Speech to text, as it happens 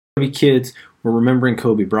Kobe Kids. We're remembering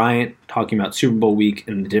Kobe Bryant, talking about Super Bowl week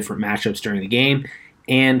and the different matchups during the game,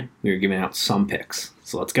 and we are giving out some picks.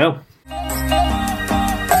 So let's go.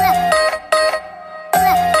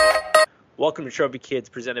 Welcome to Trophy Kids,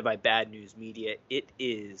 presented by Bad News Media. It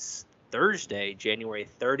is Thursday, January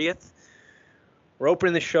 30th. We're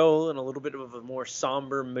opening the show in a little bit of a more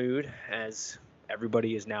somber mood, as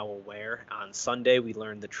everybody is now aware. On Sunday, we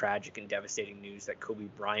learned the tragic and devastating news that Kobe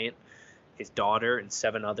Bryant, his daughter, and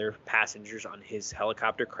 7 other passengers on his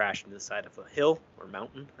helicopter crashed into the side of a hill or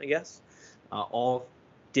mountain, I guess. All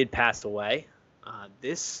did pass away.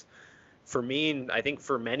 This, for me, and I think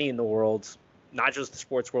for many in the world, not just the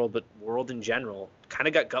sports world, but world in general, kind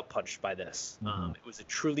of got gut punched by this. It was a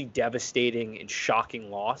truly devastating and shocking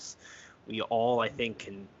loss. We all, I think,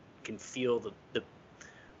 can feel the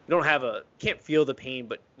we can't feel the pain,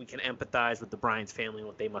 but we can empathize with the Bryant's family and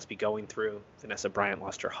what they must be going through. Vanessa Bryant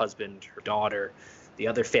lost her husband, her daughter, the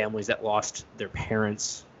other families that lost their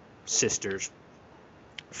parents, sisters,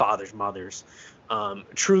 fathers, mothers.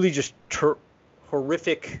 Truly just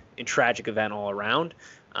horrific and tragic event all around,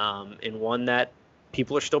 and one that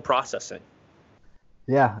people are still processing.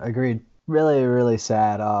 Yeah, agreed. Really, really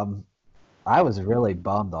sad. I was really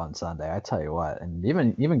bummed on Sunday, I tell you what, and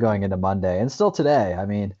even going into Monday and still today. I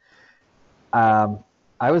mean,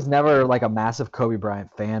 I was never like a massive Kobe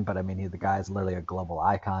Bryant fan, but I mean, the guy's literally a global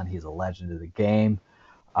icon. He's a legend of the game,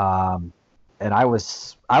 and I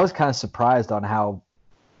was kind of surprised on how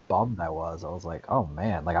bummed I was. I was like, oh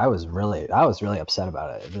man, like I was really upset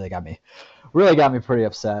about it. It really got me pretty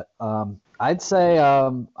upset. I'd say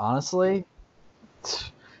honestly,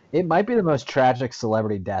 it might be the most tragic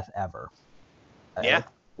celebrity death ever. Yeah,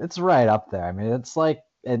 it's right up there. I mean, it's like,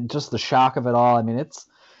 and just the shock of it all. I mean, it's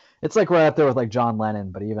like right up there with like John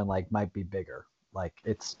Lennon, but even like might be bigger. Like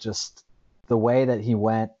it's just the way that he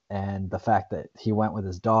went, and the fact that he went with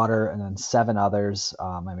his daughter and then 7 others.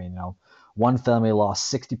 I mean, one family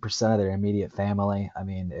lost 60% of their immediate family. I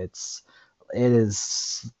mean, it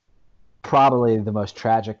is probably the most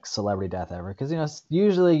tragic celebrity death ever, because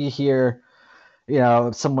usually you hear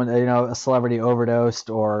someone, a celebrity overdosed,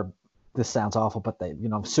 or this sounds awful, but they,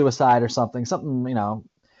 suicide or something,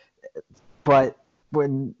 but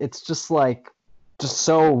when it's just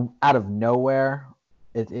so out of nowhere,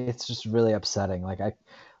 it's just really upsetting. Like at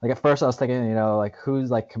first I was thinking, like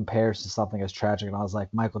who's like compares to something as tragic, and I was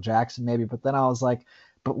like Michael Jackson maybe, but then I was like,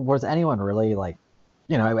 but was anyone really like,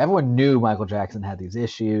 everyone knew Michael Jackson had these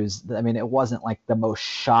issues. I mean, it wasn't like the most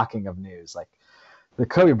shocking of news. Like the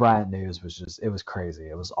Kobe Bryant news was it was crazy.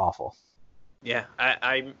 It was awful. Yeah,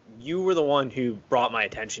 you were the one who brought my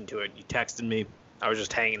attention to it. You texted me. I was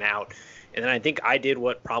just hanging out. And then I think I did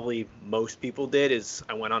what probably most people did, is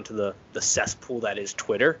I went onto the cesspool that is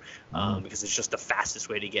Twitter, because it's just the fastest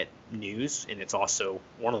way to get news. And it's also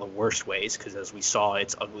one of the worst ways, because as we saw,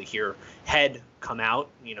 It's Ugly Here head come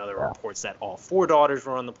out. There were reports that all 4 daughters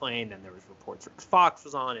were on the plane, and there was reports Rick Fox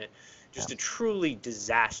was on it. Just a truly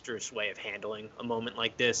disastrous way of handling a moment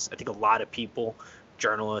like this. I think a lot of people,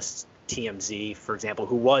 journalists, TMZ, for example,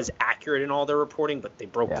 who was accurate in all their reporting, but they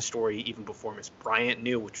broke the story even before Miss Bryant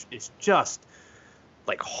knew, which is just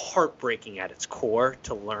like heartbreaking at its core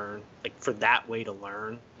to learn, like for that way to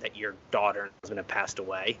learn that your daughter and husband have passed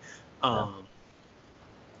away.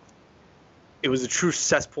 It was a true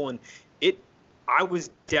cesspool, and I was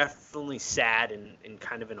definitely sad and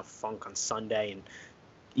kind of in a funk on Sunday, and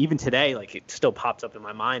even today, like it still pops up in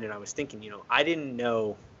my mind, and I was thinking, I didn't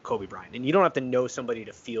know Kobe Bryant, and you don't have to know somebody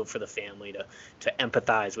to feel for the family, to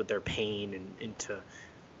empathize with their pain and to,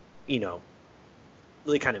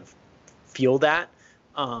 really kind of feel that.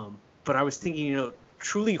 But I was thinking,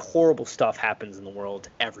 truly horrible stuff happens in the world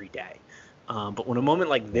every day. But when a moment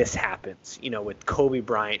like this happens, with Kobe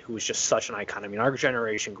Bryant, who was just such an icon. I mean, our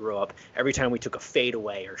generation grew up, every time we took a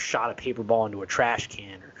fadeaway or shot a paper ball into a trash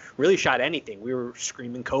can or really shot anything, we were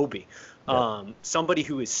screaming Kobe. Somebody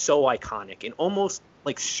who is so iconic and almost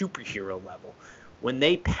like superhero level. When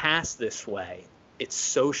they pass this way, it's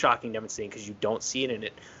so shocking and devastating, because you don't see it, and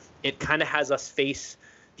it kind of has us face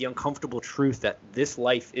the uncomfortable truth that this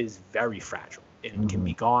life is very fragile and can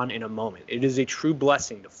be gone in a moment. It is a true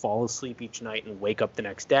blessing to fall asleep each night and wake up the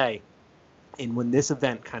next day. And when this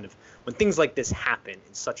event when things like this happen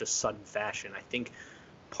in such a sudden fashion, I think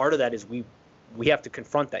part of that is we have to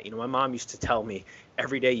confront that. My mom used to tell me,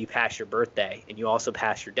 every day you pass your birthday and you also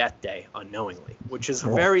pass your death day unknowingly, which is a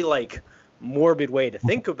very like morbid way to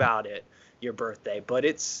think about it, your birthday, but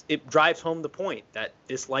it drives home the point that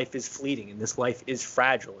this life is fleeting and this life is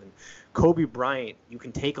fragile. And Kobe Bryant, you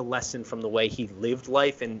can take a lesson from the way he lived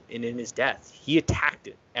life, and in his death, he attacked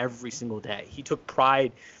it every single day. He took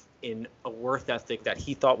pride in a work ethic that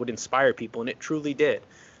he thought would inspire people, and it truly did.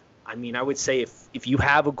 I mean, I would say if you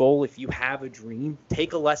have a goal, if you have a dream,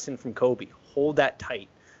 take a lesson from Kobe. Hold that tight.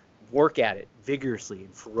 Work at it vigorously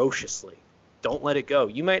and ferociously. Don't let it go.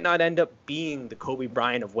 You might not end up being the Kobe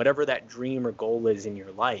Bryant of whatever that dream or goal is in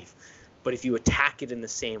your life, but if you attack it in the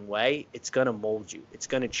same way, it's going to mold you. It's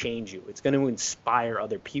going to change you. It's going to inspire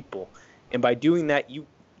other people. And by doing that, you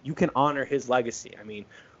can honor his legacy. I mean,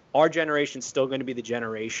 our generation's still going to be the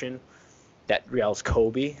generation that yells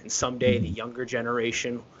Kobe, and someday the younger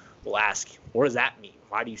generation will ask, what does that mean?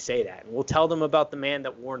 Why do you say that? And we'll tell them about the man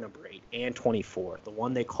that wore number 8 and 24, the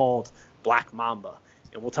one they called Black Mamba.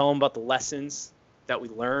 And we'll tell them about the lessons that we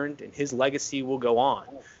learned, and his legacy will go on.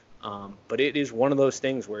 But it is one of those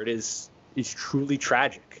things where it's truly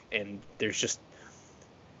tragic. And there's just,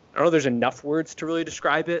 I don't know if there's enough words to really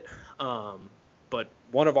describe it. But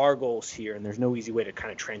one of our goals here, and there's no easy way to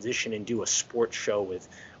kind of transition and do a sports show with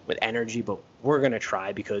energy, but we're going to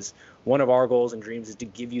try, because one of our goals and dreams is to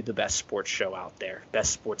give you the best sports show out there,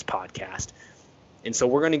 best sports podcast. And so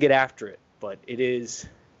we're going to get after it, but it's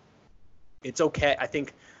okay. I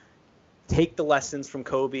think take the lessons from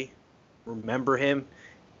Kobe, remember him,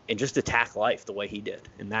 and just attack life the way he did.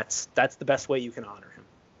 And that's the best way you can honor him.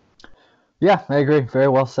 Yeah, I agree. Very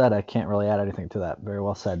well said. I can't really add anything to that. Very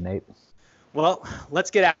well said, Nate. Well,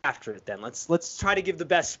 let's get after it then. Let's try to give the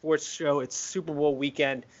best sports show. It's Super Bowl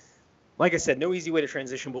weekend. Like I said, no easy way to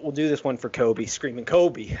transition, but we'll do this one for Kobe, screaming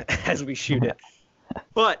Kobe as we shoot it.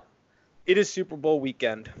 But it is Super Bowl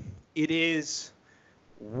weekend. It is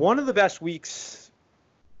one of the best weeks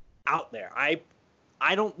out there. I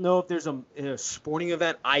don't know if there's a sporting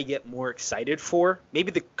event I get more excited for.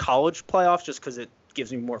 Maybe the college playoffs, just because it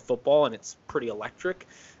gives me more football and it's pretty electric.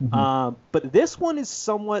 Mm-hmm. But this one is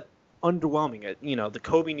somewhat underwhelming. The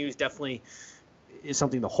Kobe news definitely is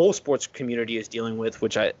something the whole sports community is dealing with,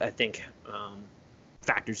 which I think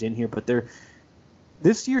factors in here. But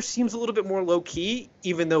this year seems a little bit more low key,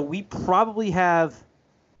 even though we probably have.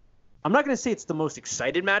 I'm not going to say it's the most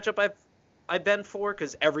excited matchup I've been for,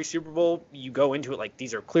 because every Super Bowl you go into it like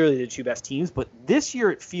these are clearly the two best teams. But this year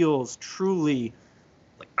it feels truly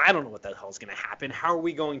like I don't know what the hell is going to happen. How are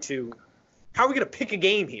we going to pick a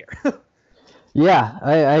game here? Yeah,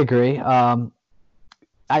 I agree. I'm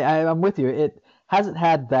with you. It hasn't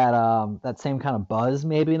had that same kind of buzz,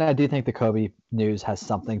 maybe, and I do think the Kobe news has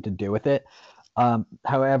something to do with it.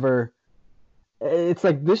 However, it's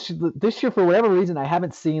like this year, for whatever reason, I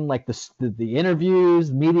haven't seen like the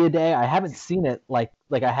interviews, media day. I haven't seen it like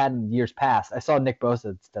I had in years past. I saw Nick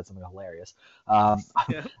Bosa said something hilarious on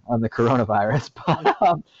the coronavirus,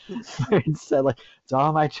 but he said like, "To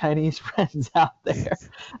all my Chinese friends out there,"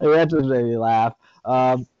 that just made me laugh.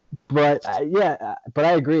 But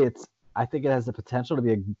I agree. I think it has the potential to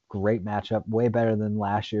be a great matchup, way better than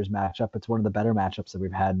last year's matchup. It's one of the better matchups that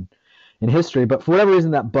we've had in history, but for whatever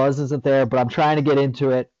reason that buzz isn't there. But I'm trying to get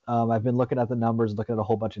into it. I've been looking at the numbers, looking at a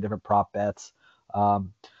whole bunch of different prop bets.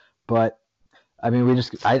 But I mean,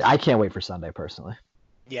 I can't wait for Sunday personally.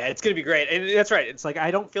 Yeah, it's gonna be great, and that's right. It's like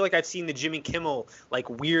I don't feel like I've seen the Jimmy Kimmel like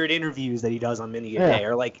weird interviews that he does on Mini a Day,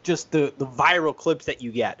 or like just the viral clips that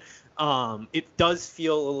you get. It does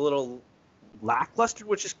feel a little lackluster,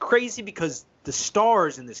 which is crazy because the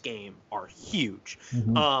stars in this game are huge.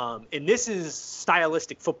 Mm-hmm. And this is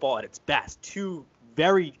stylistic football at its best. Two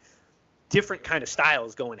very different kind of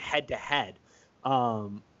styles going head to head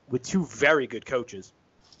with two very good coaches.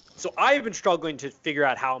 So I have been struggling to figure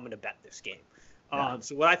out how I'm going to bet this game.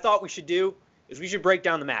 So what I thought we should do is we should break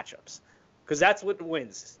down the matchups, because that's what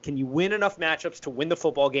wins. Can you win enough matchups to win the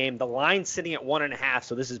football game? The line's sitting at 1.5,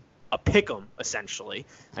 so this is a pick'em essentially.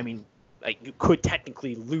 I mean, like, you could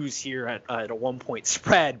technically lose here at a 1-point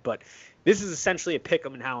spread, but this is essentially a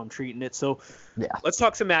pick'em in how I'm treating it. So let's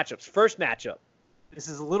talk some matchups. First matchup. This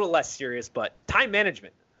is a little less serious, but time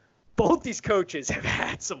management. Both these coaches have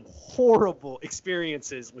had some horrible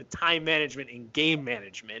experiences with time management and game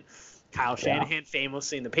management. Kyle Shanahan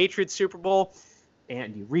famously in the Patriots Super Bowl.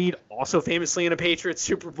 Andy Reid also famously in a Patriots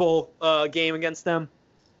Super Bowl game against them.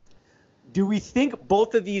 Do we think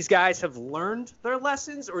both of these guys have learned their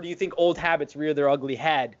lessons, or do you think old habits rear their ugly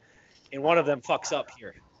head and one of them fucks up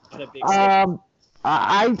here on a big stage?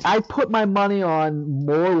 I put my money on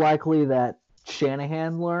more likely that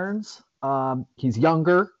Shanahan learns. He's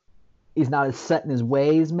younger. He's not as set in his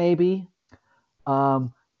ways, maybe.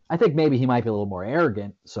 I think maybe he might be a little more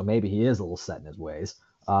arrogant, so maybe he is a little set in his ways.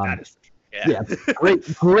 That is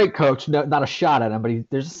great coach. No, not a shot at him, but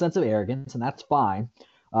there's a sense of arrogance, and that's fine.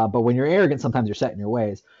 But when you're arrogant, sometimes you're set in your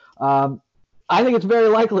ways. I think it's very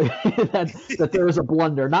likely that there was a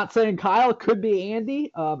blunder. Not saying Kyle, could be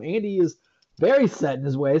Andy. Andy is very set in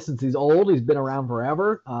his ways since he's old. He's been around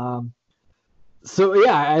forever. So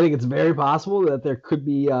yeah, I think it's very possible that there could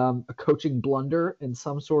be a coaching blunder in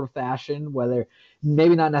some sort of fashion, whether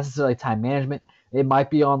maybe not necessarily time management. It might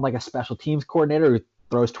be on like a special teams coordinator who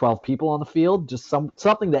throws 12 people on the field, just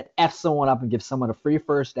something that F's someone up and gives someone a free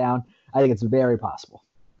first down. I think it's very possible.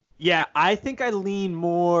 Yeah, I think I lean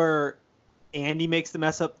more Andy makes the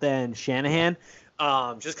mess up than Shanahan.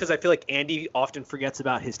 Just because I feel like Andy often forgets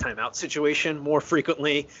about his timeout situation more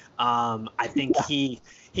frequently. I think he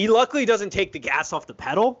luckily doesn't take the gas off the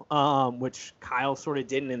pedal, which Kyle sort of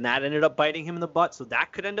didn't, and that ended up biting him in the butt. So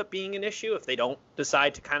that could end up being an issue if they don't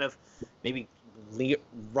decide to kind of maybe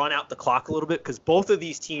run out the clock a little bit, because both of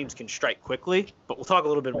these teams can strike quickly. But we'll talk a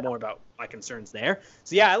little bit more about my concerns there.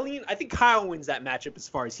 So yeah, I think Kyle wins that matchup as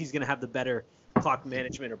far as he's going to have the better clock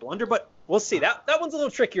management or blunder, but we'll see. That one's a little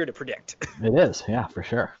trickier to predict. It is, yeah, for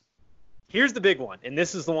sure. Here's the big one, and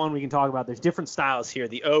this is the one we can talk about. There's different styles here,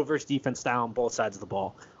 the O versus defense style on both sides of the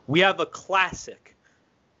ball. We have a classic,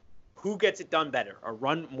 who gets it done better, a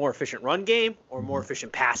more efficient run game or more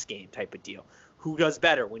efficient pass game type of deal. Who does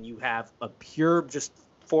better when you have a pure just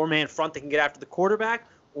four-man front that can get after the quarterback,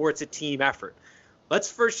 or it's a team effort? Let's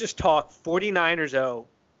first just talk 49ers O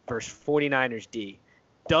versus 49ers D.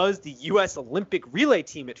 Does the U.S. Olympic relay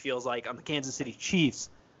team, it feels like, on the Kansas City Chiefs,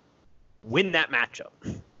 win that matchup?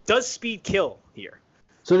 Does speed kill here?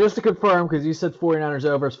 So just to confirm, because you said 49ers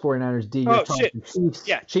O versus 49ers D. Oh, shit. Chiefs,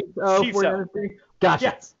 yeah. Chiefs O, Chiefs 49ers D? Gotcha.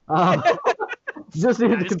 Yes. Just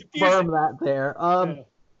needed to confirm confusing. that there.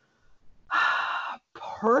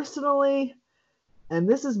 Personally, and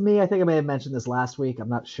this is me, I think I may have mentioned this last week, I'm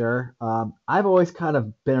not sure. I've always kind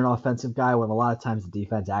of been an offensive guy when a lot of times the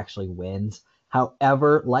defense actually wins.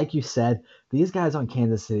 However, like you said, these guys on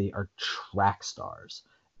Kansas City are track stars.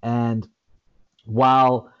 And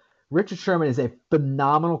while Richard Sherman is a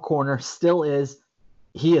phenomenal corner,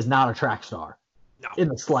 he is not a track star in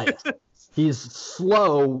the slightest. He's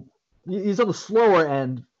slow. He's on the slower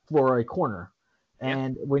end for a corner.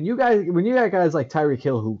 And when you got guys like Tyreek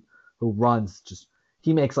Hill who runs,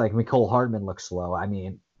 he makes like Mecole Hardman look slow. I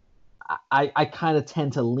mean, I kind of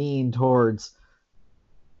tend to lean towards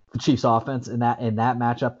the Chiefs offense in that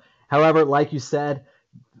matchup. However, like you said,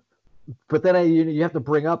 but then you have to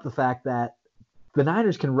bring up the fact that the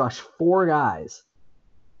Niners can rush 4 guys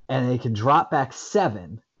and they can drop back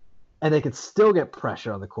 7 and they can still get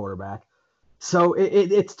pressure on the quarterback. So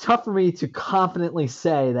it's tough for me to confidently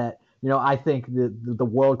say that, I think the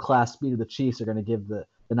world-class speed of the Chiefs are going to give the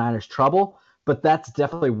Niners trouble, but that's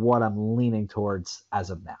definitely what I'm leaning towards as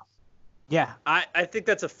of now. Yeah, I think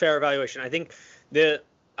that's a fair evaluation. I think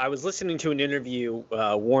I was listening to an interview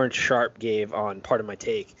Warren Sharp gave on Part of My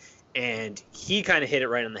Take, and he kind of hit it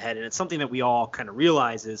right on the head, and it's something that we all kind of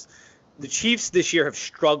realize is the Chiefs this year have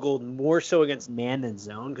struggled more so against man than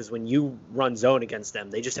zone, because when you run zone against them,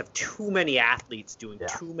 they just have too many athletes doing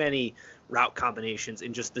too many route combinations,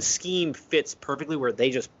 and just the scheme fits perfectly where they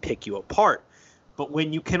just pick you apart. But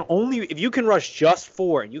when if you can rush just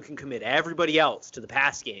 4 and you can commit everybody else to the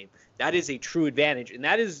pass game, that is a true advantage. And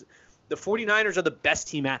that is, the 49ers are the best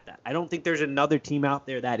team at that. I don't think there's another team out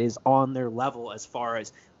there that is on their level as far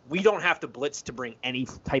as we don't have to blitz to bring any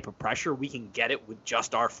type of pressure. We can get it with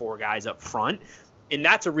just our 4 guys up front, and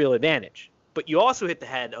that's a real advantage. But you also hit the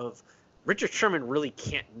head of Richard Sherman really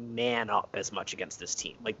can't man up as much against this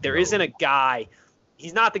team. Like, there isn't a guy –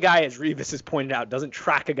 he's not the guy, as Revis has pointed out, doesn't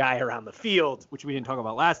track a guy around the field, which we didn't talk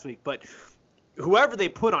about last week. But whoever they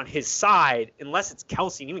put on his side, unless it's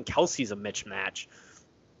Kelsey, and even Kelsey's a mismatch,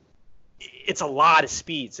 it's a lot of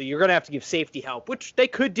speed. So you're going to have to give safety help, which they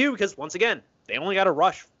could do because, once again, they only got to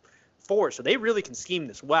rush 4. So they really can scheme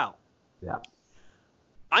this well. Yeah.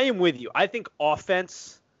 I am with you. I think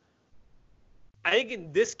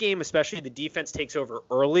in this game especially, the defense takes over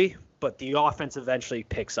early, but the offense eventually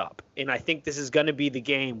picks up. And I think this is going to be the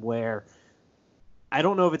game where I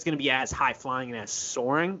don't know if it's going to be as high-flying and as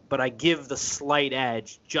soaring, but I give the slight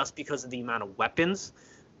edge just because of the amount of weapons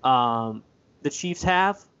the Chiefs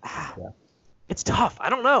have. Yeah. It's tough. I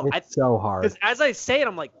don't know. It's so hard. Because as I say it,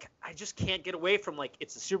 I'm like, I just can't get away from, like,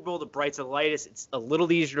 it's the Super Bowl, the brights are the lightest. It's a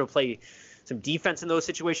little easier to play some defense in those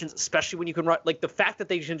situations, especially when you can run. Like, the fact that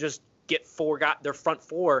they can just get their front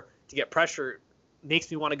 4 to get pressure makes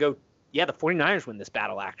me want to go, yeah, the 49ers win this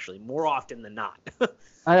battle, actually, more often than not.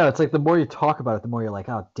 I know. It's like the more you talk about it, the more you're like,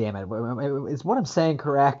 oh, damn it. Is what I'm saying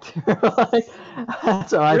correct? Like,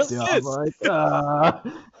 that's how I feel. I'm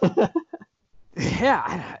like,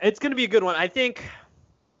 Yeah, it's going to be a good one. I think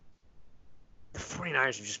the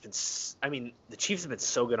 49ers have just been – the Chiefs have been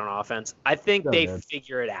so good on offense. I think they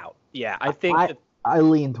figure it out. Yeah, I think I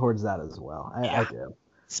lean towards that as well. I do.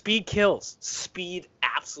 Speed kills. Speed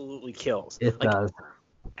absolutely kills. It does.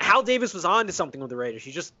 Hal Davis was on to something with the Raiders.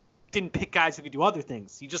 He just didn't pick guys who could do other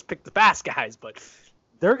things. He just picked the fast guys, but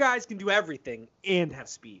their guys can do everything and have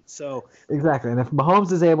speed. So exactly. And if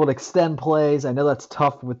Mahomes is able to extend plays, I know that's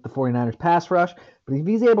tough with the 49ers pass rush, but if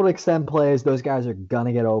he's able to extend plays, those guys are going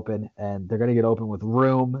to get open, and they're going to get open with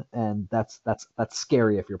room, and that's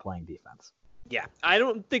scary if you're playing defense. Yeah, I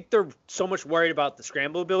don't think they're so much worried about the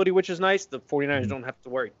scramble ability, which is nice. The 49ers don't have to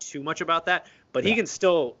worry too much about that. But he can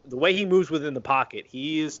still, the way he moves within the pocket,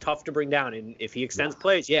 he is tough to bring down. And if he extends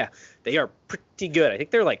plays, they are pretty good. I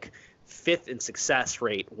think they're like 5th in success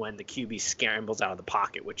rate when the QB scrambles out of the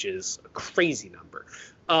pocket, which is a crazy number.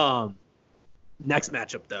 Next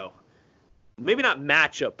matchup, though. Maybe not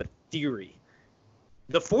matchup, but theory.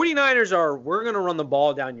 The 49ers we're going to run the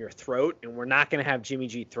ball down your throat, and we're not going to have Jimmy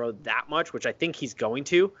G throw that much, which I think he's going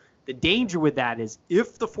to. The danger with that is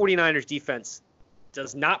if the 49ers defense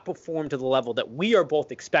does not perform to the level that we are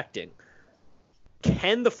both expecting,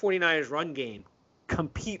 can the 49ers run game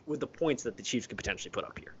compete with the points that the Chiefs could potentially put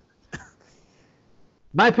up here?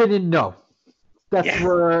 My opinion, no. That's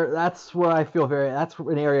where I feel that's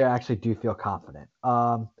an area I actually do feel confident.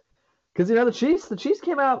 Because the Chiefs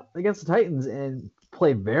came out against the Titans and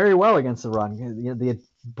played very well against the run.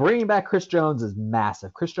 Bringing back Chris Jones is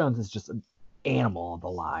massive. Chris Jones is just an animal on the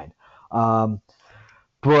line.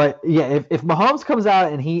 But yeah, if Mahomes comes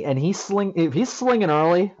out and if he's slinging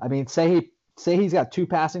early, I mean, say he's got 2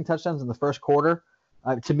 passing touchdowns in the first quarter,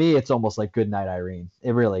 to me it's almost like good night, Irene.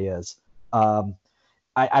 It really is.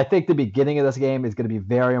 I think the beginning of this game is going to be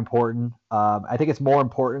very important. I think it's more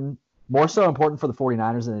so important for the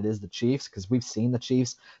 49ers than it is the Chiefs, because we've seen the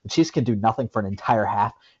Chiefs. The Chiefs can do nothing for an entire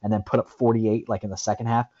half and then put up 48 like in the second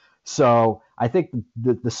half. So I think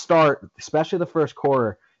the start, especially the first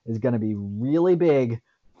quarter, is going to be really big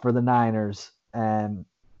for the Niners. And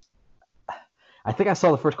I think I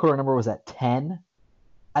saw the first quarter number was at 10.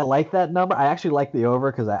 I like that number. I actually like the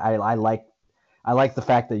over because I like the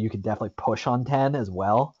fact that you could definitely push on 10 as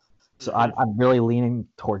well. So I'm really leaning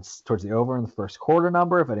towards the over in the first quarter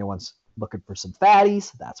number. If anyone's looking for some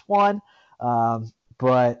fatties, that's one.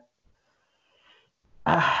 But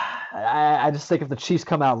I just think if the Chiefs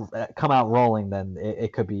come out rolling, then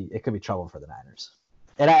it could be trouble for the Niners.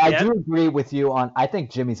 And I do agree with you on. I think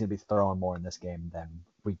Jimmy's gonna be throwing more in this game than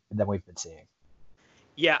we've been seeing.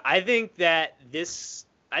 Yeah, I think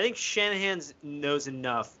Shanahan knows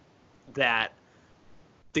enough that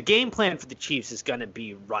the game plan for the Chiefs is going to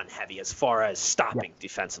be run heavy as far as stopping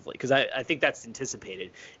defensively, because I think that's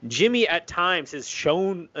anticipated. Jimmy at times has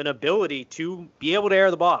shown an ability to be able to air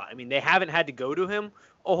the ball. I mean, they haven't had to go to him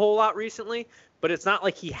a whole lot recently, but it's not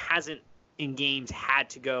like he hasn't in games had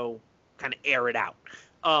to go kind of air it out.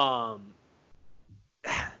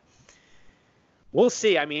 We'll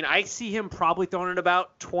see. I mean, I see him probably throwing it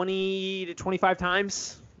about 20 to 25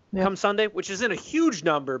 times come Sunday, which isn't a huge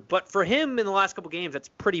number, but for him in the last couple games, that's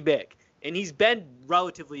pretty big. And he's been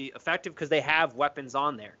relatively effective because they have weapons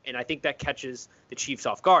on there, and I think that catches the Chiefs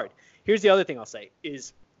off guard. Here's the other thing I'll say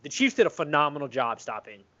is the Chiefs did a phenomenal job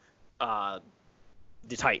stopping the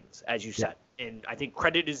Titans, as you said. And I think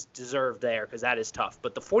credit is deserved there because that is tough.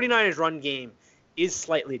 But the 49ers run game is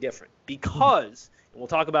slightly different because, and we'll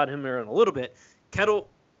talk about him here in a little bit,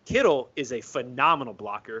 Kittle is a phenomenal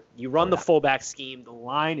blocker. You run the fullback scheme. The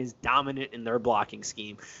line is dominant in their blocking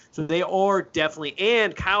scheme. So they are definitely –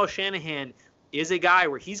 and Kyle Shanahan is a guy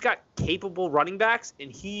where he's got capable running backs,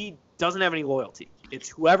 and he doesn't have any loyalty. It's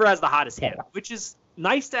whoever has the hottest hand, which is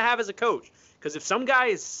nice to have as a coach, because if some guy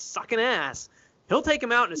is sucking ass, he'll take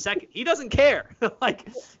him out in a second. He doesn't care.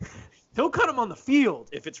 He'll cut him on the field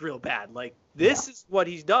if it's real bad. This is what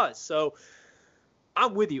he does. So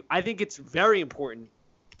I'm with you. I think it's very important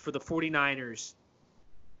for the 49ers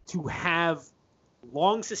to have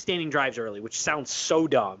long sustaining drives early, which sounds so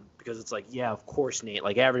dumb because it's like, yeah, of course, Nate,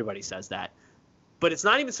 like everybody says that. But it's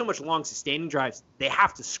not even so much long sustaining drives. They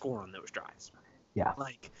have to score on those drives. Yeah.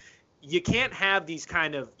 You can't have these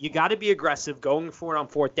you got to be aggressive. Going for it on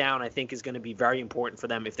 4th down, I think, is going to be very important for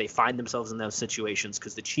them if they find themselves in those situations,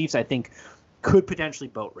 because the Chiefs, I think, could potentially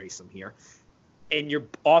boat race them here. And your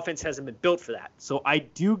offense hasn't been built for that. So I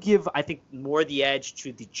do give, I think, more the edge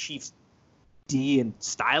to the Chiefs' D and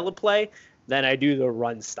style of play than I do the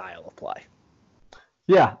run style of play.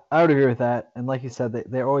 Yeah, I would agree with that. And like you said,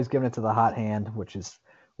 they're always giving it to the hot hand, which is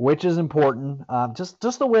important.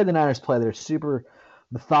 Just the way the Niners play, they're super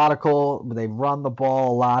methodical. They run the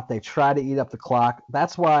ball a lot. They try to eat up the clock.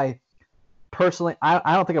 That's why, personally,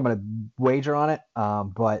 I don't think I'm going to wager on it,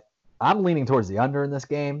 but I'm leaning towards the under in this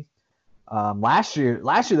game. Last year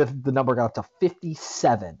the number got up to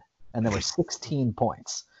 57 and there were 16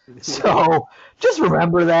 points. So just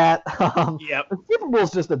remember that. Yep. The Super Bowl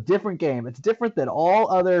is just a different game. It's different than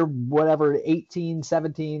all other, whatever, 18,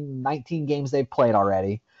 17, 19 games they've played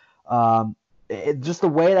already. Just the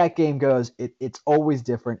way that game goes, it's always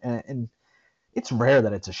different. And it's rare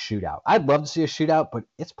that it's a shootout. I'd love to see a shootout, but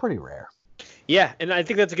it's pretty rare. Yeah, and I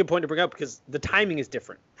think that's a good point to bring up because the timing is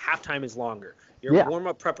different. Halftime is longer. Your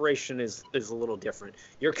warm-up preparation is a little different.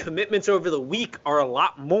 Your commitments over the week are a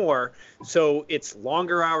lot more, so it's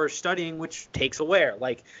longer hours studying, which takes away.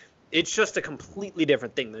 Like, it's just a completely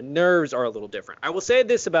different thing. The nerves are a little different. I will say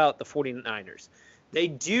this about the 49ers. They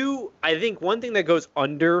do, I think one thing that goes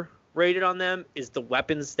underrated on them is the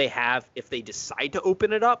weapons they have if they decide to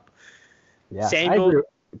open it up. Yeah, I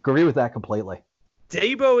agree with that completely.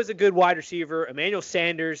 Debo is a good wide receiver. Emmanuel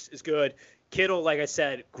Sanders is good. Kittle, like I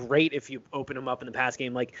said, great if you open him up in the pass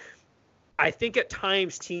game. Like, I think at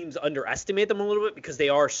times teams underestimate them a little bit because they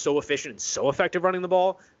are so efficient and so effective running the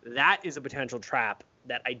ball. That is a potential trap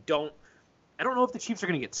that I don't know if the Chiefs are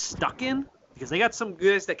going to get stuck in because they got some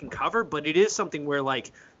guys that can cover, but it is something where,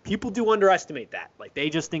 like, people do underestimate that. Like, they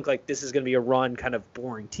just think, like, this is going to be a run kind of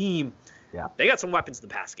boring team. Yeah. They got some weapons in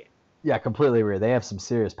the pass game. Yeah, completely agree. They have some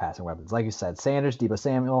serious passing weapons. Like you said, Sanders, Deebo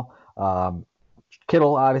Samuel,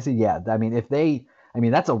 Kittle, obviously, yeah. I mean,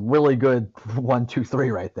 that's a really good 1, 2, 3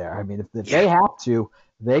 right there. I mean, if they have to,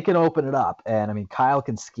 they can open it up. And, I mean, Kyle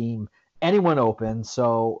can scheme anyone open.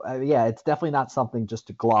 So, yeah, it's definitely not something just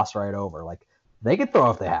to gloss right over. Like, they can throw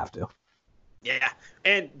if they have to. Yeah,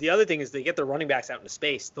 and the other thing is they get their running backs out into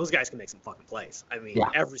space. Those guys can make some fucking plays. I mean,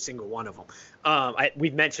 every single one of them.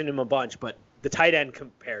 We've mentioned him a bunch, but the tight end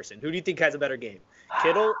comparison. Who do you think has a better game,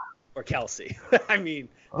 Kittle or Kelsey? I mean,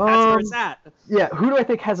 that's where it's at. Yeah, who do I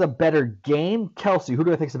think has a better game? Kelsey. Who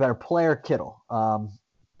do I think is a better player? Kittle.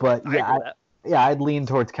 But yeah, I'd lean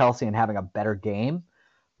towards Kelsey and having a better game.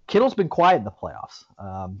 Kittle's been quiet in the playoffs.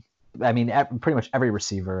 I mean, pretty much every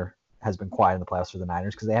receiver has been quiet in the playoffs for the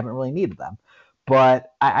Niners because they haven't really needed them.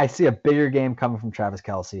 But I see a bigger game coming from Travis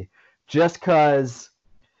Kelce just because,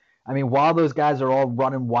 I mean, while those guys are all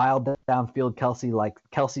running wild downfield,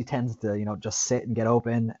 Kelce tends to, just sit and get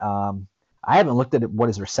open. I haven't looked at what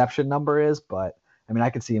his reception number is, but, I mean, I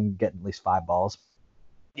could see him getting at least 5 balls.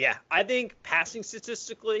 Yeah, I think passing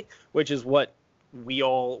statistically, which is what we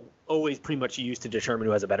all always pretty much use to determine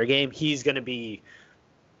who has a better game, he's going to be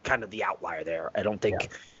kind of the outlier there. I don't think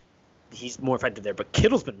he's more effective there, but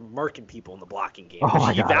Kittle's been murking people in the blocking game,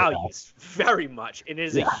 which he values very much, and it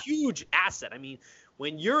is a huge asset. I mean,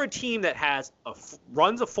 when you're a team that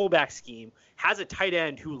runs a fullback scheme, has a tight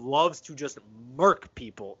end who loves to just murk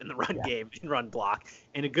people in the run game and run block,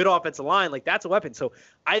 and a good offensive line, like, that's a weapon. So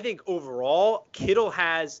I think overall, Kittle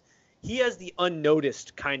has the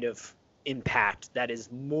unnoticed kind of impact that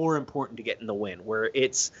is more important to get in the win, where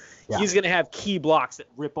he's going to have key blocks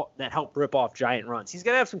that help rip off giant runs. He's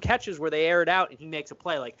going to have some catches where they air it out and he makes a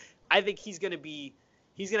play. Like, I think he's going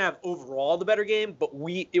to have overall the better game, but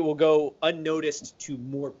it will go unnoticed to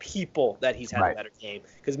more people that he's had a better game,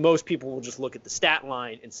 because most people will just look at the stat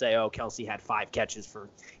line and say, oh, Kelsey had 5 catches for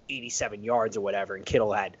 87 yards or whatever, and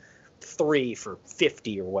Kittle had 3 for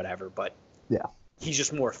 50 or whatever, but he's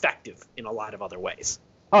just more effective in a lot of other ways.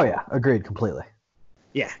 Oh, yeah. Agreed completely.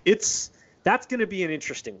 Yeah, that's going to be an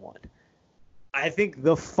interesting one. I think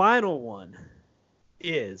the final one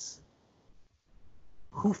is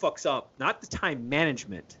who fucks up, not the time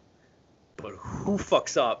management, but who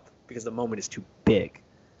fucks up because the moment is too big.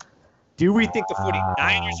 Do we think the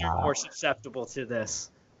 49ers are more susceptible to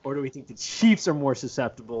this, or do we think the Chiefs are more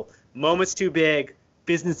susceptible? Moment's too big,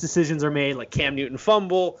 business decisions are made, like Cam Newton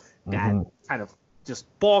fumble, bad kind of just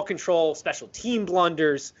ball control, special team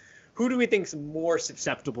blunders. Who do we think is more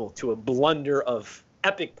susceptible to a blunder of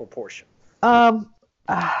epic proportion? I'm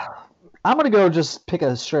gonna go just pick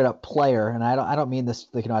a straight up player, and I don't mean this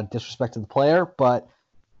disrespect to the player, but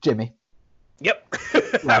Jimmy. Yep,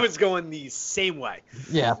 I was going the same way.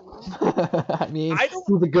 Yeah, I mean,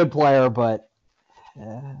 he's a good player, but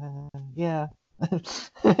yeah.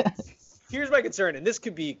 Here's my concern, and this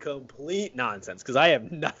could be complete nonsense because I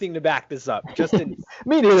have nothing to back this up.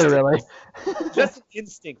 Me neither, really. Just an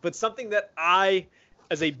instinct, but something that I,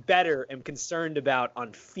 as a bettor, am concerned about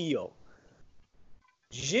on feel.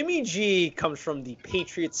 Jimmy G comes from the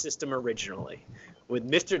Patriot system originally. With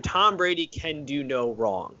Mr. Tom Brady can do no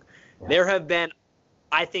wrong. Yeah. There have been,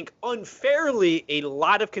 I think, unfairly a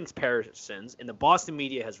lot of comparisons, and the Boston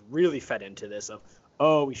media has really fed into this of,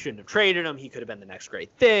 oh, we shouldn't have traded him. He could have been the next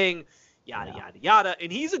great thing. Yada, yada, yada.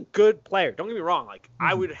 And he's a good player. Don't get me wrong. Like,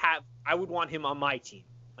 I would want him on my team.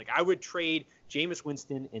 Like, I would trade Jameis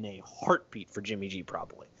Winston in a heartbeat for Jimmy G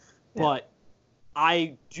probably. Yeah. But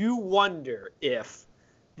I do wonder if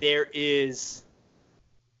there is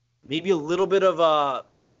maybe a little bit of a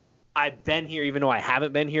I've been here even though I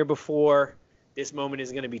haven't been here before. This moment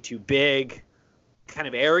is going to be too big kind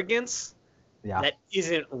of arrogance that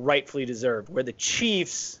isn't rightfully deserved. Where the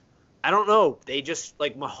Chiefs, I don't know, they just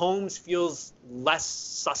like Mahomes feels less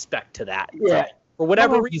suspect to that. Yeah. For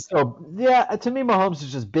whatever Mahomes reason. To me, Mahomes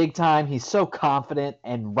is just big time. He's so confident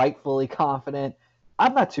and rightfully confident.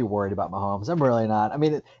 I'm not too worried about Mahomes. I'm really not. I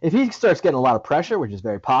mean, if he starts getting a lot of pressure, which is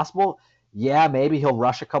very possible, yeah, maybe he'll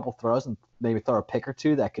rush a couple throws and maybe throw a pick or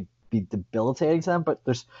two that could be debilitating to them. But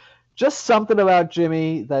there's just something about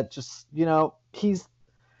Jimmy that just, he's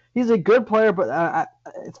a good player, but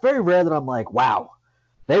it's very rare that I'm like, wow,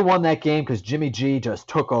 they won that game because Jimmy G just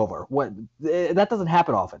took over. That doesn't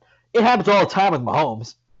happen often. It happens all the time with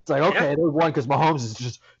Mahomes. It's like, okay, they won because Mahomes is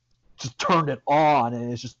just turned it on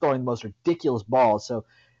and is just throwing the most ridiculous balls. So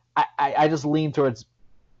I just lean towards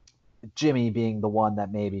Jimmy being the one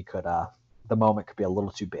that maybe could the moment could be a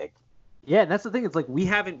little too big. Yeah, and that's the thing. It's like we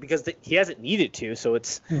haven't because he hasn't needed to, so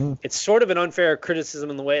it's sort of an unfair criticism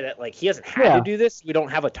in the way that like he hasn't had to do this. We don't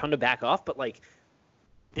have a ton to back off, but like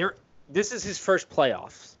this is his first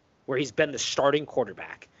playoffs where he's been the starting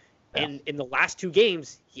quarterback, and in the last 2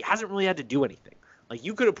 games he hasn't really had to do anything. Like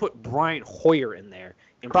you could have put Brian Hoyer in there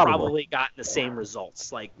and probably gotten the same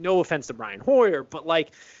results. Like no offense to Brian Hoyer, but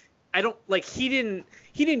like I don't like he didn't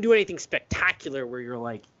do anything spectacular where you're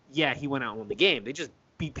like, yeah, he went out and won the game. They just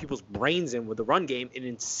beat people's brains in with the run game and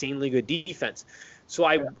insanely good defense. So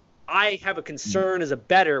I have a concern as a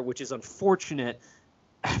bettor, which is unfortunate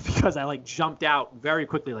because I like jumped out very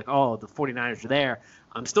quickly like, oh, the 49ers are there.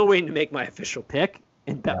 I'm still waiting to make my official pick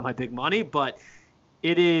and bet my big money, but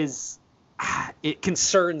it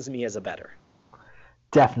concerns me as a bettor.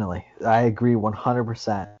 Definitely. I agree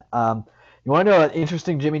 100%. You want to know an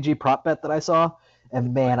interesting Jimmy G prop bet that I saw?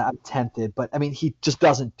 And man, I'm tempted, but I mean, he just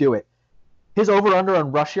doesn't do it. His over/under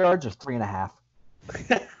on rush yards is 3.5.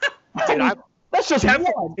 Dude, that's just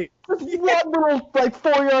one. That's one little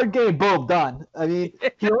 4-yard game. Boom, done. I mean,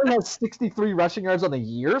 he only has 63 rushing yards on the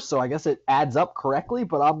year, so I guess it adds up correctly.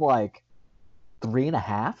 But I'm like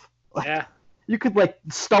 3.5. Yeah, you could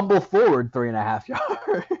stumble forward 3.5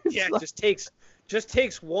 yards. Yeah, it just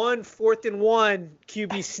takes 1 4th and 1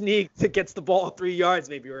 QB sneak that gets the ball 3 yards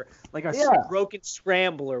maybe, or like a broken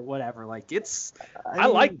scramble or whatever. I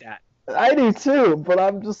like that. I do too, but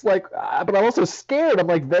I'm just but I'm also scared. I'm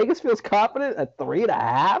like, Vegas feels confident at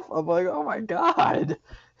 3.5. I'm like, oh my god.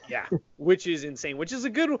 Yeah, which is insane. Which is a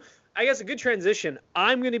good transition.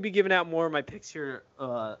 I'm going to be giving out more of my picks here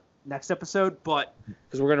next episode, but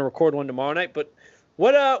because we're going to record one tomorrow night. But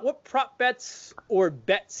what prop bets or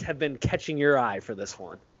bets have been catching your eye for this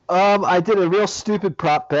one? I did a real stupid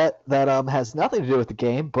prop bet that has nothing to do with the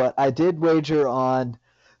game, but I did wager on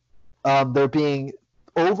there being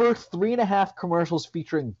over 3.5 commercials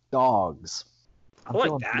featuring dogs. I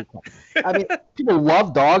like that. I mean, people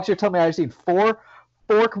love dogs. You're telling me I've seen four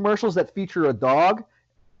commercials that feature a dog?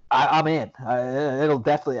 I'm in. It'll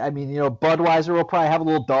definitely. I mean, Budweiser will probably have a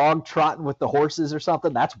little dog trotting with the horses or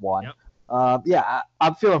something. That's one. Yep.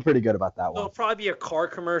 I'm feeling pretty good about that one. There'll probably be a car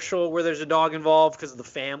commercial where there's a dog involved because of the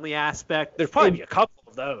family aspect. There'll probably be a couple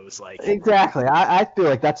of those. Exactly. I feel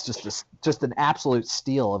like that's just an absolute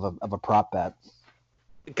steal of a prop bet.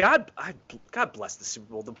 God bless the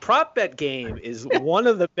Super Bowl. The prop bet game is one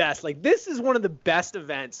of the best. This is one of the best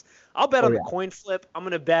events. I'll bet on the coin flip. I'm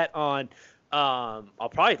going to bet on I'll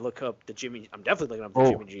probably look up the Jimmy. I'm definitely looking up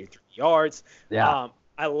the Jimmy G 3 yards. Yeah.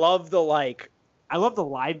 I love the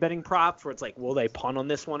live betting props where it's will they punt on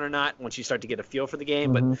this one or not once you start to get a feel for the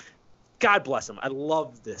game. But God bless them. I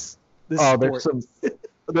love this sport.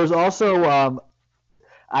 There's also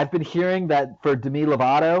I've been hearing that for Demi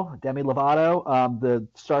Lovato, the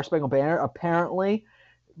Star Spangled Banner, apparently,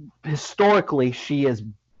 historically, she is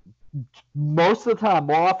most of the time,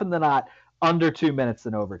 more often than not, under 2 minutes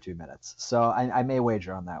than over 2 minutes. So I may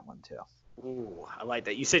wager on that one too. Ooh, I like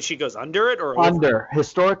that. You said she goes under it or under? Over?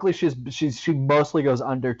 Historically, she mostly goes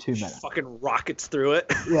under 2 minutes. She fucking rockets through it.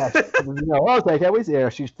 Yeah,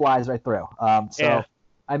 she flies right through. So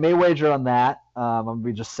I may wager on that. I'm gonna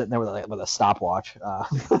be just sitting there with a stopwatch.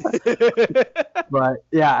 But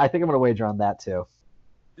yeah, I think I'm gonna wager on that too.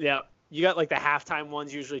 Yeah, you got the halftime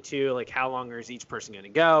ones usually too. How long is each person gonna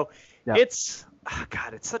go? Yep. It's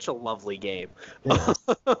such a lovely game. Yeah.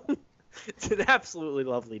 It's an absolutely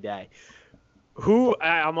lovely day.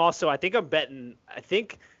 I think I'm betting. I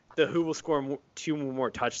think the who will score 2 more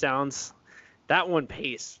touchdowns. That one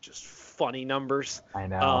pays just funny numbers. I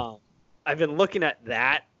know. I've been looking at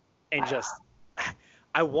that and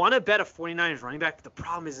I want to bet a 49ers running back, but the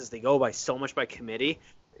problem is they go by so much by committee.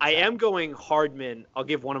 I am going Hardman. I'll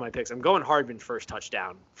give one of my picks. I'm going Hardman first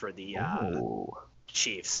touchdown for the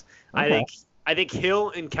Chiefs. Okay. I think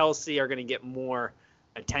Hill and Kelsey are going to get more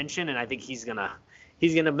attention, and I think he's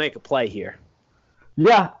gonna make a play here.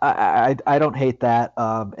 Yeah, I don't hate that.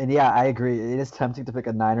 And yeah, I agree. It is tempting to pick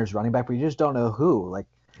a Niners running back, but you just don't know who. Like,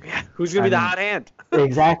 yeah, who's gonna be the hot hand?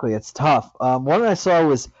 Exactly, it's tough. One I saw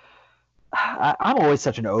was I'm always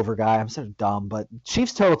such an over guy. I'm so dumb, but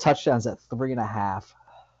Chiefs total touchdowns at 3.5.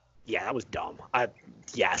 Yeah, that was dumb.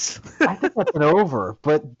 Yes. I think that's an over,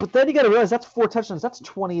 but then you got to realize that's 4 touchdowns. That's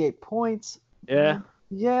 28 points. Yeah.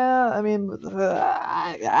 Yeah, I mean,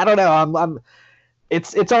 I don't know.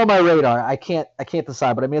 It's on my radar. I can't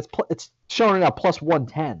decide, but I mean, it's showing up plus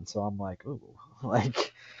 110. So I'm like, ooh,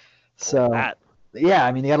 like, so yeah.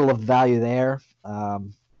 I mean, you got to love the value there.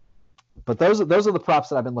 But those are the props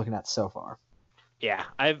that I've been looking at so far. Yeah,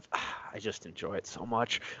 I just enjoy it so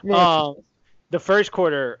much. Yeah, the first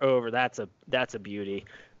quarter over, that's a beauty.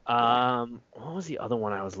 What was the other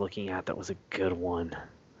one I was looking at that was a good one?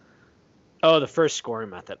 Oh, the first scoring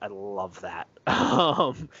method. I love that.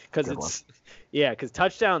 Because because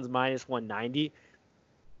touchdowns minus 190.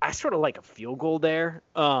 I sort of like a field goal there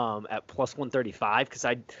at plus 135 because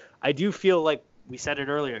I do feel like we said it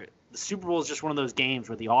earlier. The Super Bowl is just one of those games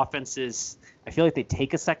where the offenses, I feel like they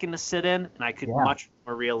take a second to sit in, and I could much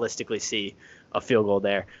more realistically see a field goal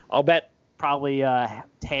there. I'll bet probably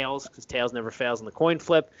tails because tails never fails in the coin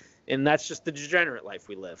flip, and that's just the degenerate life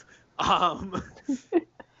we live.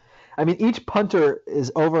 I mean, each punter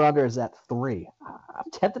is over-under is at 3. I'm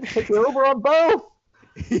tempted to take the over on both.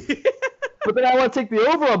 But then I want to take the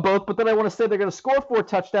over on both, but then I want to say they're going to score 4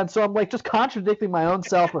 touchdowns, so I'm like just contradicting my own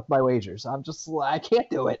self with my wagers. I'm just, I can't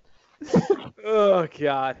do it. Oh,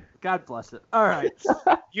 God. God bless it. All right.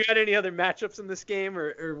 You got any other matchups in this game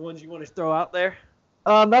or ones you want to throw out there?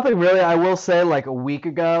 Nothing really. I will say, like a week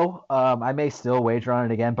ago, I may still wager on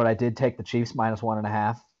it again, but I did take the Chiefs minus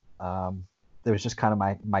 1.5. It was just kind of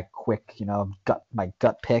my quick,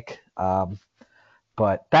 gut pick.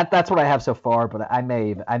 But that's what I have so far. But I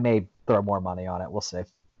may throw more money on it. We'll see.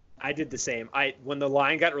 I did the same. When the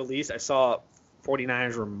line got released, I saw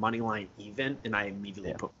 49ers were money line even, and I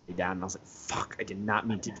immediately put me down. And I was like, "Fuck! I did not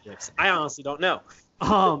mean to do this." I honestly don't know.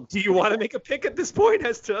 Do you want to make a pick at this point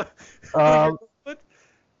as to?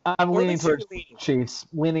 I'm leaning towards Chiefs.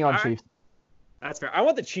 Leaning on Chiefs. That's fair. I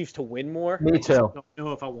want the Chiefs to win more. Me too. I don't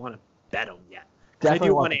know if I want to bet them yet. Definitely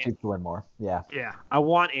want the Chiefs to win more. Yeah. Yeah, I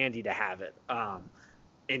want Andy to have it.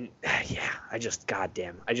 And yeah, I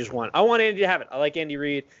want Andy to have it. I like Andy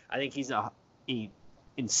Reid. I think he's a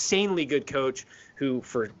insanely good coach who,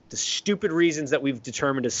 for the stupid reasons that we've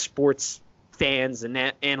determined as sports fans and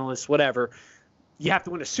analysts, whatever, you have to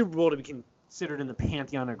win a Super Bowl to be considered in the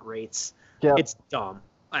pantheon of greats. Yep. It's dumb.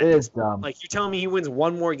 It is dumb. Like, you're telling me he wins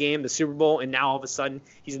one more game, the Super Bowl, and now all of a sudden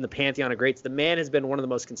he's in the pantheon of greats. The man has been one of the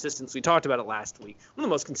most consistent. We talked about it last week. One of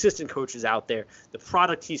the most consistent coaches out there. The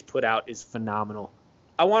product he's put out is phenomenal.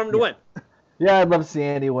 I want him to win. Yeah, I'd love to see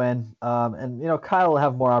Andy win. And Kyle will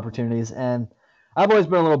have more opportunities. And I've always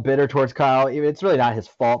been a little bitter towards Kyle. It's really not his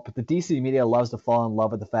fault, but the DC media loves to fall in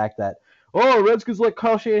love with the fact that, Redskins let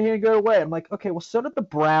Kyle Shanahan go away. I'm like, okay, well, so did the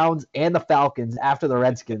Browns and the Falcons after the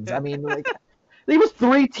Redskins. I mean, like, it was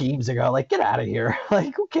 3 teams ago. Like, get out of here.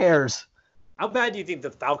 Like, who cares? How bad do you think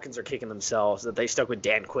the Falcons are kicking themselves that they stuck with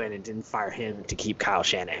Dan Quinn and didn't fire him to keep Kyle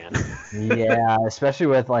Shanahan? Yeah, especially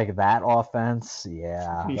with, like, that offense.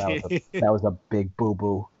 Yeah, that was a big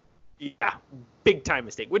boo-boo. Yeah, big-time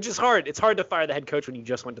mistake, which is hard. It's hard to fire the head coach when you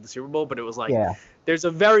just went to the Super Bowl, but it was like, there's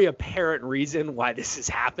a very apparent reason why this is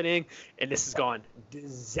happening, and this has gone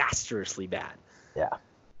disastrously bad. Yeah.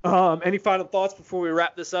 Any final thoughts before we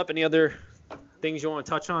wrap this up? Any other things you want to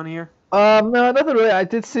touch on here? No, nothing really. I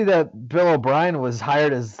did see that Bill O'Brien was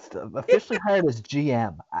officially hired as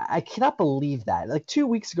GM. I cannot believe that. Like 2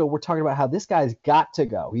 weeks ago, we're talking about how this guy's got to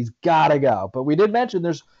go. He's got to go. But we did mention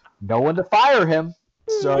there's no one to fire him.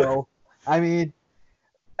 So, I mean,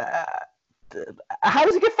 how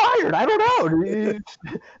does he get fired? I don't know.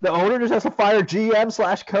 The owner just has to fire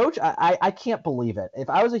GM/coach. I can't believe it. If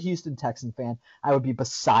I was a Houston Texan fan, I would be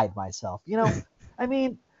beside myself. I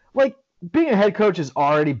mean, like, being a head coach is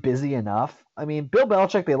already busy enough. I mean, Bill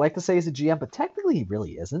Belichick, they like to say he's a GM, but technically he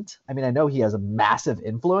really isn't. I mean, I know he has a massive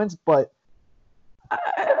influence, but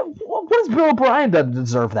what has Bill O'Brien done to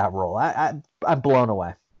deserve that role? I'm blown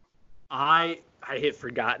away. I had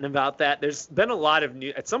forgotten about that. There's been a lot of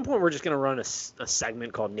news. At some point, we're just going to run a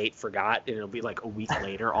segment called Nate Forgot, and it'll be like a week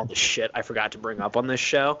later, all the shit I forgot to bring up on this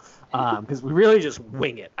show, because we really just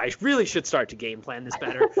wing it. I really should start to game plan this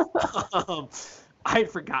better. I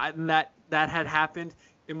had forgotten that had happened,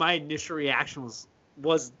 and my initial reaction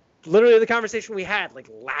was literally the conversation we had like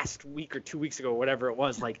last week or 2 weeks ago, or whatever it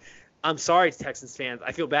was. Like, I'm sorry, Texans fans.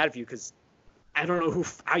 I feel bad for you because I don't know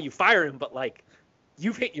how you fire him, but like,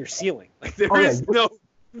 you've hit your ceiling. Like, there's no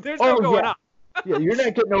going up. Yeah, you're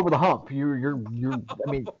not getting over the hump. You're. I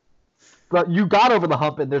mean, but you got over the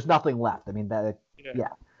hump, and there's nothing left. I mean, that. Yeah.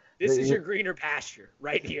 This is your greener pasture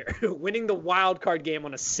right here. Winning the wild card game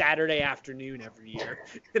on a Saturday afternoon every year,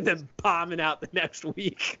 and then bombing out the next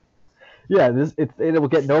week. Yeah, it will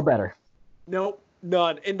get no better. Nope,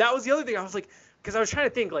 none. And that was the other thing. I was like, because I was trying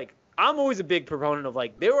to think, like, I'm always a big proponent of,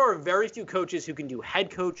 like, there are very few coaches who can do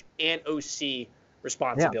head coach and OC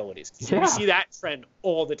responsibilities. Yeah. You see that trend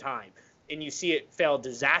all the time. And you see it fail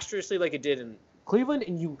disastrously like it did in Cleveland,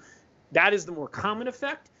 and that is the more common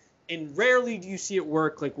effect. And rarely do you see it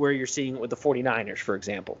work like where you're seeing it with the 49ers, for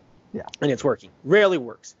example. Yeah. And it's working. Rarely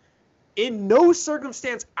works. In no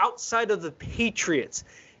circumstance outside of the Patriots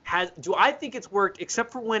do I think it's worked,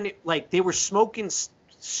 except for when they were smoking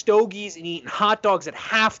stogies and eating hot dogs at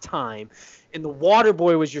halftime, and the water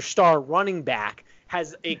boy was your star running back,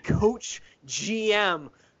 has a coach GM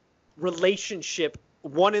relationship,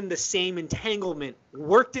 one in the same entanglement,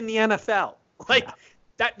 worked in the NFL.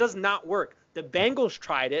 That does not work. The Bengals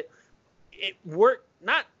tried it. It worked.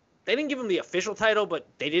 They didn't give him the official title, but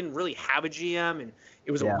they didn't really have a GM, and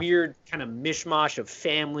it was a weird kind of mishmash of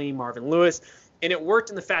family, Marvin Lewis, and it worked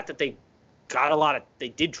in the fact that they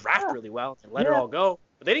did draft really well and let it all go,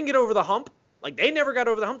 but they didn't get over the hump. Like, they never got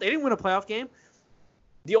over the hump. They didn't win a playoff game.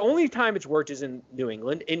 The only time it's worked is in New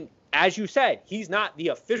England, and as you said, he's not the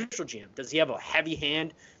official GM. Does he have a heavy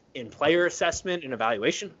hand in player assessment and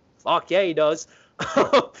evaluation? Fuck yeah, he does.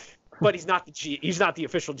 But he's not the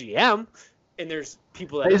official GM. And there's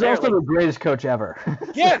people that he's also the greatest coach ever.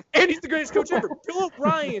 Yeah, and he's the greatest coach ever. Bill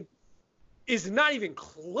O'Brien is not even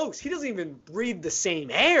close. He doesn't even breathe the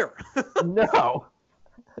same air. No,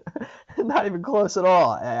 not even close at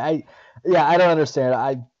all. I don't understand.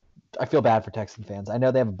 I feel bad for Texan fans. I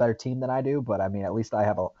know they have a better team than I do, but I mean, at least I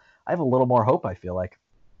have a little more hope, I feel like.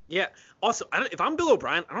 Yeah. Also, if I'm Bill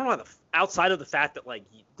O'Brien, I don't know outside of the fact that like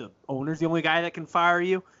the owner's the only guy that can fire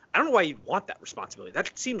you. I don't know why you'd want that responsibility.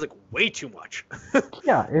 That seems like way too much.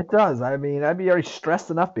 Yeah, it does. I mean, I'd be already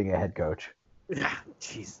stressed enough being a head coach. Yeah,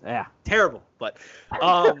 jeez, yeah, terrible. But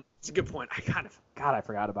it's a good point. I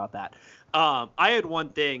forgot about that. I had one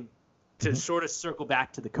thing to sort of circle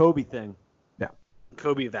back to the Kobe thing. Yeah.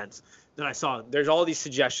 Kobe events. Then I saw there's all these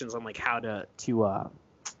suggestions on like how to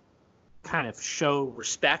kind of show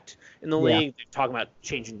respect in the league. They're talking about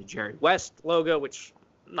changing the Jerry West logo, which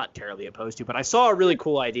I'm not terribly opposed to, but I saw a really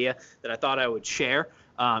cool idea that I thought I would share.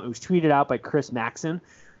 It was tweeted out by Chris Maxon.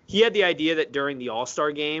 He had the idea that during the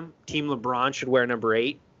All-Star game, Team LeBron should wear number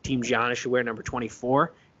 8, Team Giannis should wear number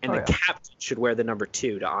 24, and the captain should wear the number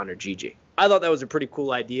 2 to honor Gigi. I thought that was a pretty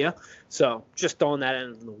cool idea, so just throwing that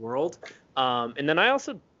in the world. And then I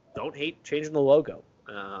also don't hate changing the logo,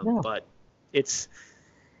 but it's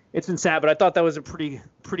been sad. But I thought that was a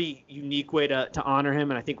pretty unique way to honor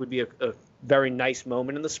him, and I think would be a very nice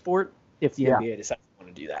moment in the sport if the NBA decides to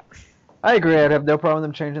want to do that. I agree. I'd have no problem with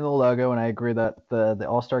them changing the logo, and I agree that the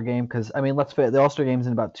All-Star game, because, I mean, let's face it, the All-Star game's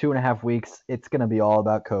in about 2.5 weeks. It's going to be all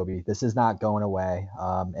about Kobe. This is not going away,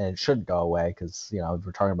 and it shouldn't go away because,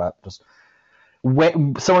 we're talking about just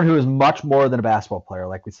someone who is much more than a basketball player.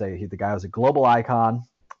 Like we say, the guy was a global icon.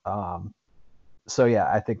 So,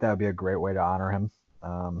 yeah, I think that would be a great way to honor him.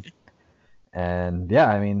 And, yeah,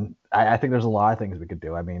 I mean, I think there's a lot of things we could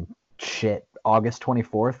do. I mean, August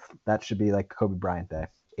 24th, that should be like Kobe Bryant Day.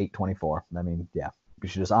 8/24. I mean, yeah, we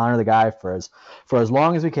should just honor the guy for as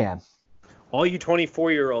long as we can. All you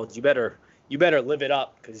 24-year-olds, you better live it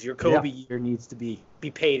up because your Kobe year needs to be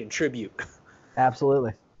paid in tribute.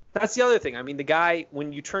 Absolutely. That's the other thing. I mean, the guy,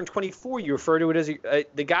 when you turn 24, you refer to it as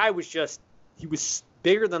the guy was he was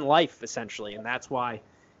bigger than life essentially, and that's why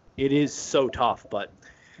it is so tough. But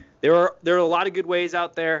there are a lot of good ways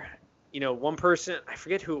out there. One person, I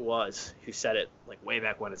forget who it was, who said it like way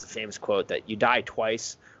back when. It's a famous quote that you die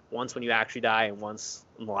twice, once when you actually die and once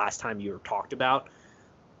the last time you were talked about.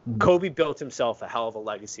 Mm-hmm. Kobe built himself a hell of a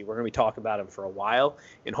legacy. We're going to be talking about him for a while,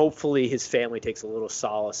 and hopefully his family takes a little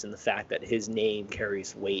solace in the fact that his name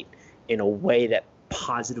carries weight in a way that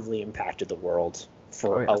positively impacted the world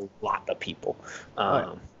for a lot of people.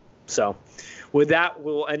 So with that,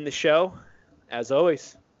 we'll end the show. As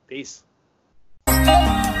always, peace.